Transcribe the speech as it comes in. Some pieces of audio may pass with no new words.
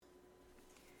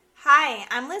Hi,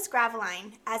 I'm Liz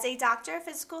Graveline. As a doctor of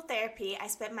physical therapy, I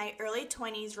spent my early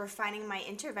 20s refining my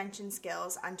intervention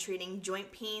skills on treating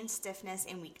joint pain, stiffness,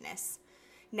 and weakness.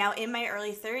 Now, in my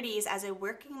early 30s, as a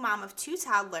working mom of two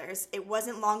toddlers, it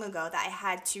wasn't long ago that I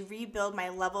had to rebuild my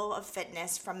level of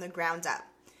fitness from the ground up.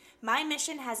 My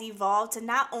mission has evolved to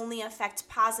not only affect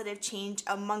positive change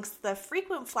amongst the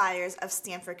frequent flyers of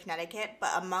Stamford, Connecticut, but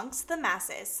amongst the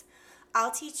masses. I'll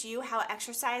teach you how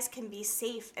exercise can be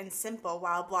safe and simple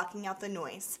while blocking out the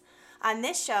noise. On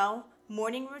this show,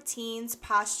 morning routines,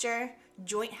 posture,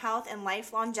 joint health, and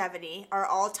life longevity are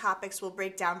all topics we'll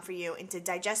break down for you into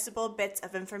digestible bits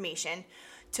of information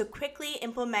to quickly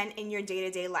implement in your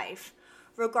day-to-day life.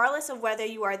 Regardless of whether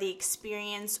you are the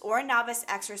experienced or novice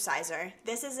exerciser,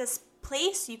 this is a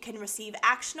place you can receive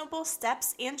actionable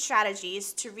steps and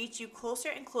strategies to reach you closer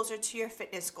and closer to your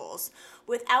fitness goals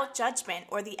without judgment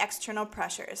or the external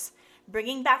pressures.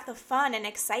 Bringing back the fun and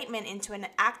excitement into an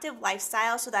active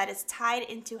lifestyle so that it's tied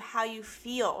into how you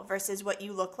feel versus what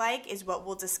you look like is what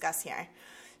we'll discuss here.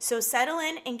 So settle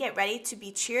in and get ready to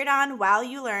be cheered on while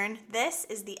you learn. This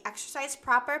is the Exercise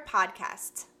Proper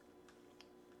podcast.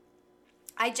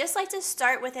 I'd just like to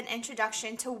start with an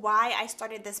introduction to why I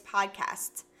started this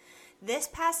podcast. This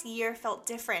past year felt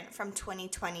different from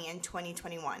 2020 and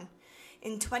 2021.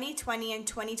 In 2020 and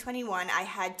 2021, I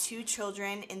had two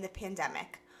children in the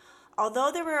pandemic. Although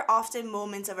there were often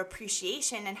moments of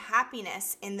appreciation and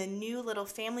happiness in the new little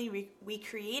family we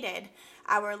created,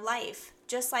 our life,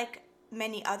 just like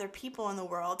many other people in the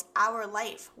world, our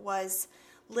life was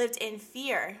lived in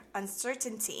fear,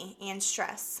 uncertainty, and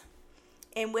stress.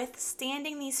 And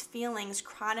withstanding these feelings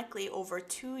chronically over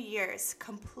 2 years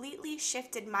completely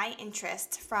shifted my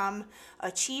interest from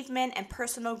achievement and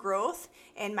personal growth,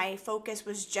 and my focus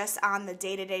was just on the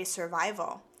day-to-day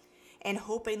survival and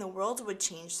hoping the world would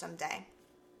change someday.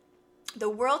 The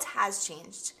world has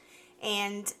changed,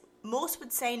 and most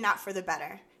would say not for the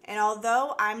better. And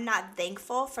although I'm not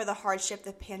thankful for the hardship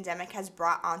the pandemic has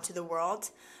brought onto the world,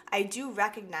 I do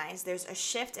recognize there's a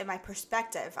shift in my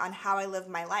perspective on how I live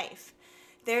my life.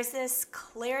 There's this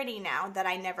clarity now that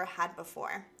I never had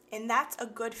before, and that's a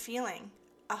good feeling,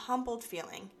 a humbled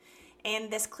feeling. And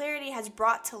this clarity has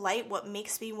brought to light what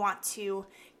makes me want to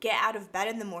get out of bed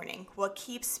in the morning, what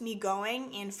keeps me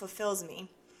going and fulfills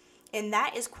me. And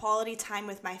that is quality time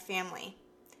with my family.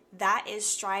 That is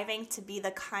striving to be the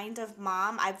kind of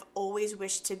mom I've always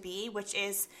wished to be, which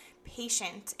is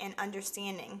patient and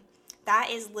understanding. That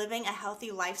is living a healthy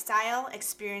lifestyle,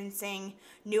 experiencing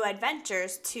new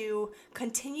adventures to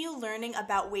continue learning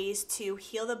about ways to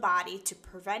heal the body, to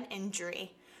prevent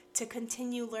injury, to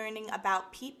continue learning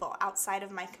about people outside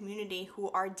of my community who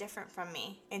are different from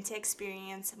me, and to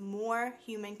experience more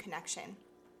human connection.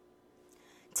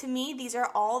 To me, these are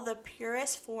all the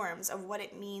purest forms of what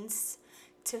it means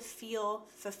to feel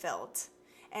fulfilled.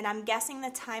 And I'm guessing the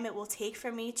time it will take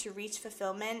for me to reach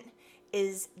fulfillment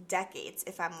is decades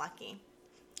if I'm lucky.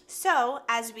 So,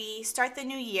 as we start the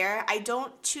new year, I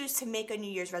don't choose to make a New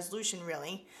Year's resolution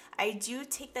really. I do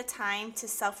take the time to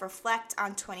self-reflect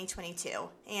on 2022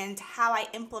 and how I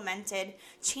implemented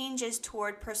changes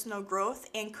toward personal growth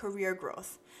and career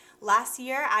growth. Last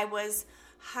year, I was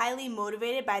highly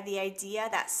motivated by the idea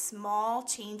that small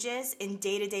changes in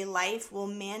day-to-day life will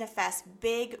manifest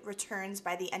big returns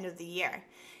by the end of the year.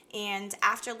 And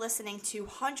after listening to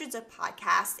hundreds of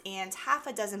podcasts and half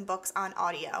a dozen books on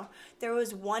audio, there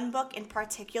was one book in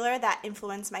particular that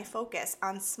influenced my focus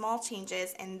on small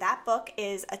changes, and that book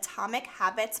is Atomic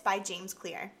Habits by James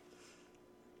Clear.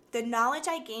 The knowledge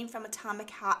I gained from Atomic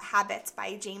Habits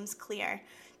by James Clear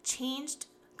changed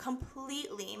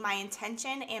completely my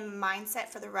intention and mindset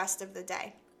for the rest of the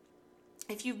day.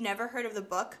 If you've never heard of the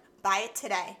book, buy it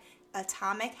today.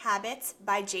 Atomic Habits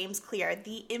by James Clear.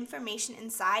 The information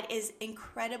inside is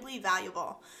incredibly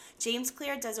valuable. James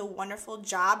Clear does a wonderful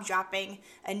job dropping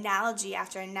analogy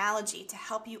after analogy to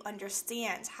help you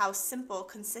understand how simple,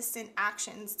 consistent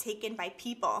actions taken by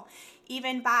people,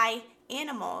 even by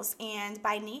animals and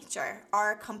by nature,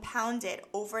 are compounded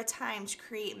over time to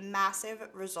create massive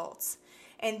results.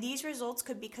 And these results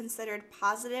could be considered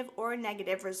positive or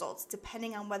negative results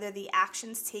depending on whether the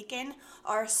actions taken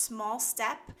are a small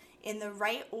step in the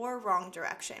right or wrong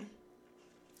direction.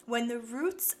 When the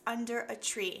roots under a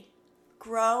tree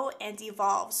grow and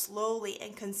evolve slowly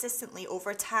and consistently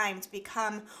over time to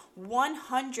become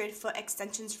 100-foot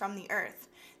extensions from the earth,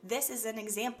 this is an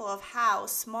example of how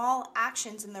small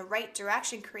actions in the right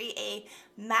direction create a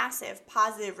massive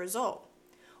positive result.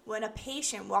 When a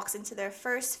patient walks into their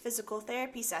first physical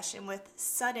therapy session with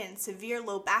sudden, severe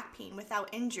low back pain without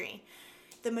injury,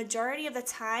 the majority of the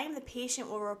time, the patient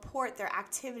will report their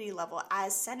activity level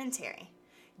as sedentary.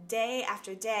 day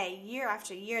after day, year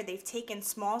after year, they've taken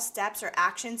small steps or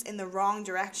actions in the wrong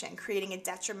direction, creating a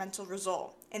detrimental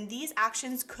result. And these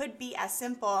actions could be as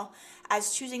simple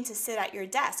as choosing to sit at your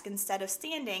desk instead of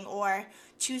standing, or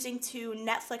choosing to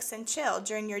Netflix and chill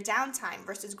during your downtime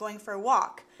versus going for a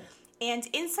walk. And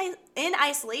in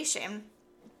isolation,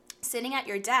 sitting at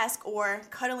your desk or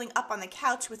cuddling up on the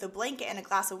couch with a blanket and a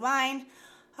glass of wine,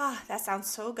 that sounds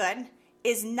so good,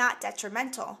 is not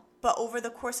detrimental. But over the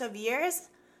course of years,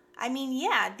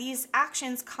 these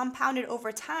actions compounded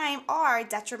over time are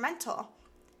detrimental.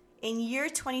 In year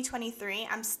 2023,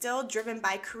 I'm still driven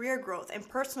by career growth and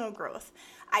personal growth.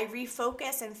 I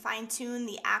refocus and fine-tune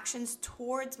the actions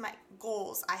towards my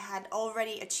goals I had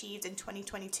already achieved in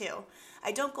 2022.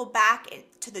 I don't go back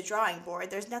to the drawing board.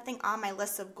 There's nothing on my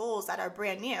list of goals that are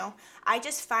brand new. I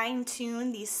just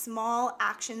fine-tune these small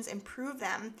actions, improve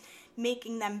them,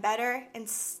 making them better, and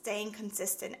staying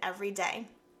consistent every day.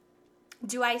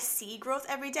 Do I see growth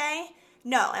every day?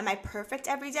 No. Am I perfect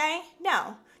every day?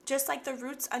 No. Just like the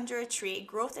roots under a tree,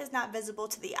 growth is not visible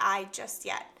to the eye just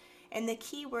yet. And the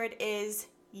key word is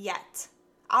yet.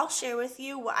 I'll share with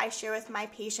you what I share with my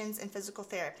patients in physical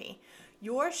therapy.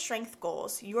 Your strength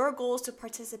goals, your goals to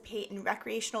participate in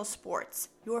recreational sports,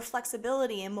 your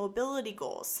flexibility and mobility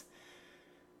goals.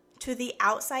 To the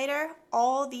outsider,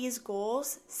 all these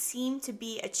goals seem to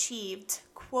be achieved,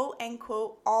 quote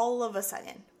unquote, all of a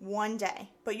sudden, one day.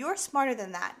 But you're smarter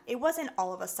than that. It wasn't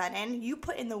all of a sudden. You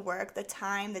put in the work, the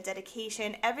time, the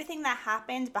dedication, everything that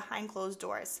happened behind closed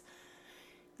doors.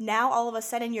 Now, all of a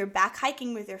sudden, you're back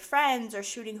hiking with your friends or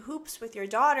shooting hoops with your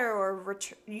daughter, or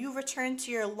you return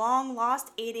to your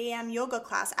long-lost 8 a.m. yoga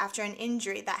class after an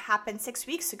injury that happened 6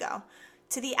 weeks ago.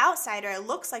 To the outsider, it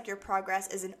looks like your progress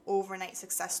is an overnight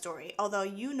success story, although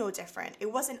you know different.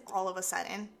 It wasn't all of a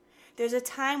sudden. There's a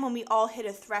time when we all hit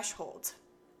a threshold,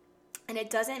 and it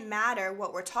doesn't matter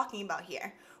what we're talking about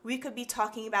here. We could be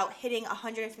talking about hitting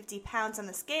 150 pounds on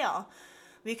the scale.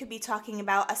 We could be talking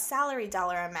about a salary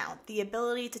dollar amount, the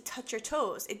ability to touch your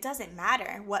toes. It doesn't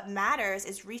matter. What matters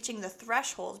is reaching the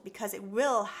threshold, because it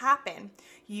will happen.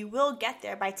 You will get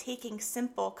there by taking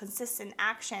simple, consistent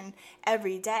action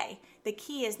every day. The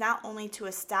key is not only to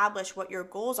establish what your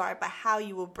goals are, but how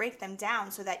you will break them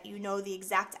down so that you know the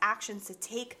exact actions to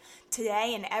take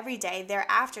today and every day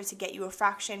thereafter to get you a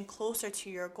fraction closer to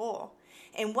your goal.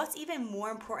 And what's even more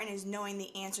important is knowing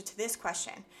the answer to this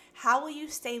question. How will you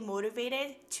stay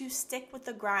motivated to stick with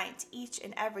the grind each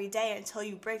and every day until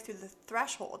you break through the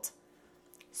threshold?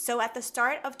 So at the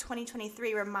start of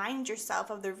 2023, remind yourself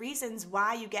of the reasons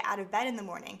why you get out of bed in the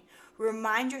morning.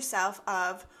 Remind yourself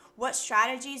of what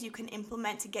strategies you can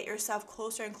implement to get yourself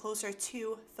closer and closer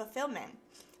to fulfillment.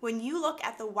 When you look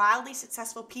at the wildly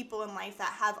successful people in life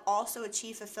that have also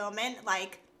achieved fulfillment,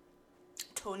 like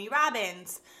Tony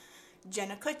Robbins,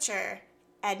 Jenna Kutcher,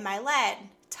 Ed Milet,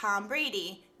 Tom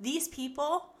Brady, these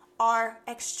people are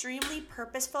extremely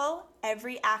purposeful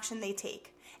every action they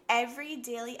take. Every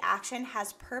daily action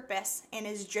has purpose and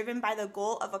is driven by the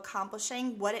goal of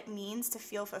accomplishing what it means to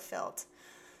feel fulfilled.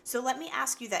 So let me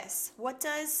ask you this. What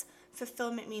does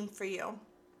fulfillment mean for you?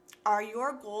 Are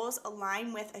your goals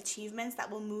aligned with achievements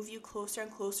that will move you closer and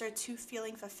closer to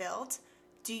feeling fulfilled?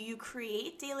 Do you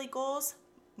create daily goals,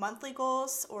 monthly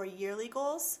goals, or yearly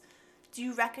goals? Do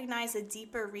you recognize a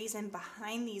deeper reason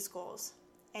behind these goals?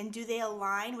 And do they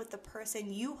align with the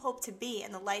person you hope to be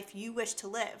and the life you wish to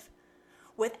live?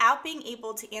 Without being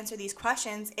able to answer these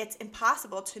questions, it's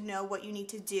impossible to know what you need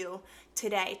to do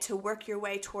today to work your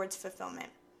way towards fulfillment.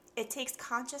 It takes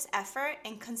conscious effort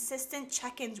and consistent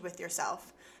check-ins with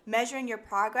yourself, measuring your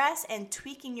progress and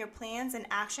tweaking your plans and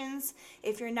actions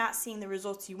if you're not seeing the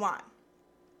results you want.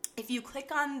 If you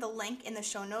click on the link in the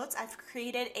show notes, I've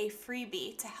created a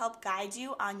freebie to help guide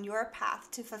you on your path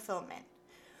to fulfillment.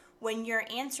 When you're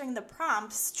answering the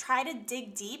prompts, try to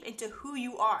dig deep into who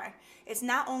you are. It's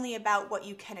not only about what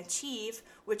you can achieve,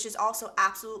 which is also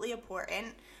absolutely important,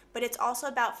 but it's also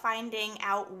about finding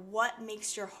out what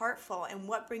makes your heart full and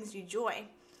what brings you joy.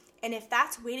 And if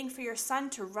that's waiting for your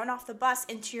son to run off the bus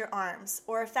into your arms,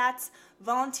 or if that's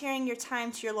volunteering your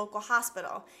time to your local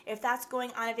hospital, if that's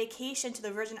going on a vacation to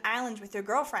the Virgin Islands with your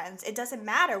girlfriends, it doesn't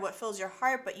matter what fills your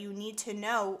heart, but you need to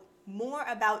know more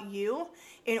about you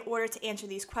in order to answer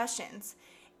these questions.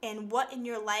 And what in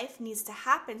your life needs to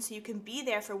happen so you can be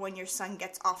there for when your son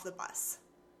gets off the bus.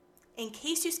 In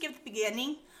case you skipped the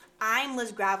beginning, I'm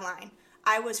Liz Graveline.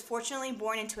 I was fortunately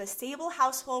born into a stable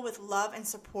household with love and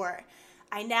support.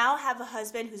 I now have a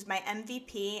husband who's my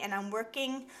MVP, and I'm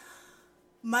working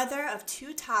mother of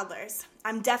 2 toddlers.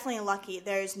 I'm definitely lucky,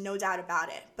 there's no doubt about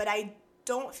it, but I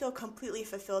don't feel completely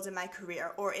fulfilled in my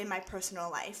career or in my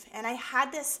personal life. And I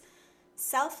had this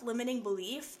self-limiting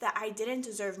belief that I didn't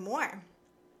deserve more.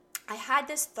 I had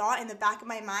this thought in the back of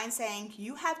my mind saying,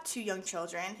 you have 2 young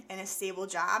children and a stable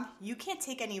job. You can't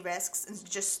take any risks and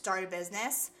just start a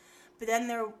business. But then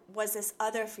there was this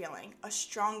other feeling, a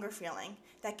stronger feeling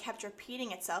that kept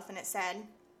repeating itself, and it said,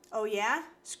 oh yeah?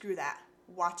 Screw that.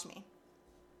 Watch me.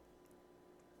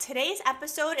 Today's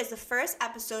episode is the first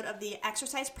episode of the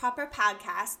Exercise Proper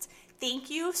podcast.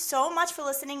 Thank you so much for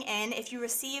listening in. If you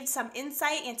received some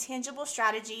insight and tangible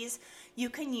strategies you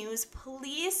can use,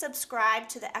 please subscribe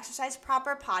to the Exercise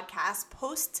Proper podcast.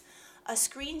 Post a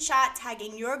screenshot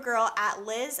tagging your girl at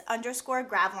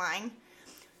Liz_Gravline.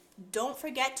 Don't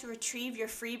forget to retrieve your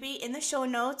freebie in the show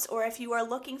notes, or if you are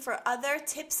looking for other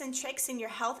tips and tricks in your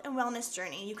health and wellness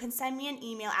journey, you can send me an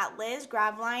email at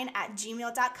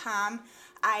lizgravline@gmail.com.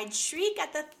 I'd shriek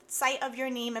at the sight of your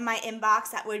name in my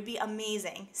inbox. That would be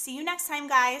amazing. See you next time,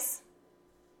 guys.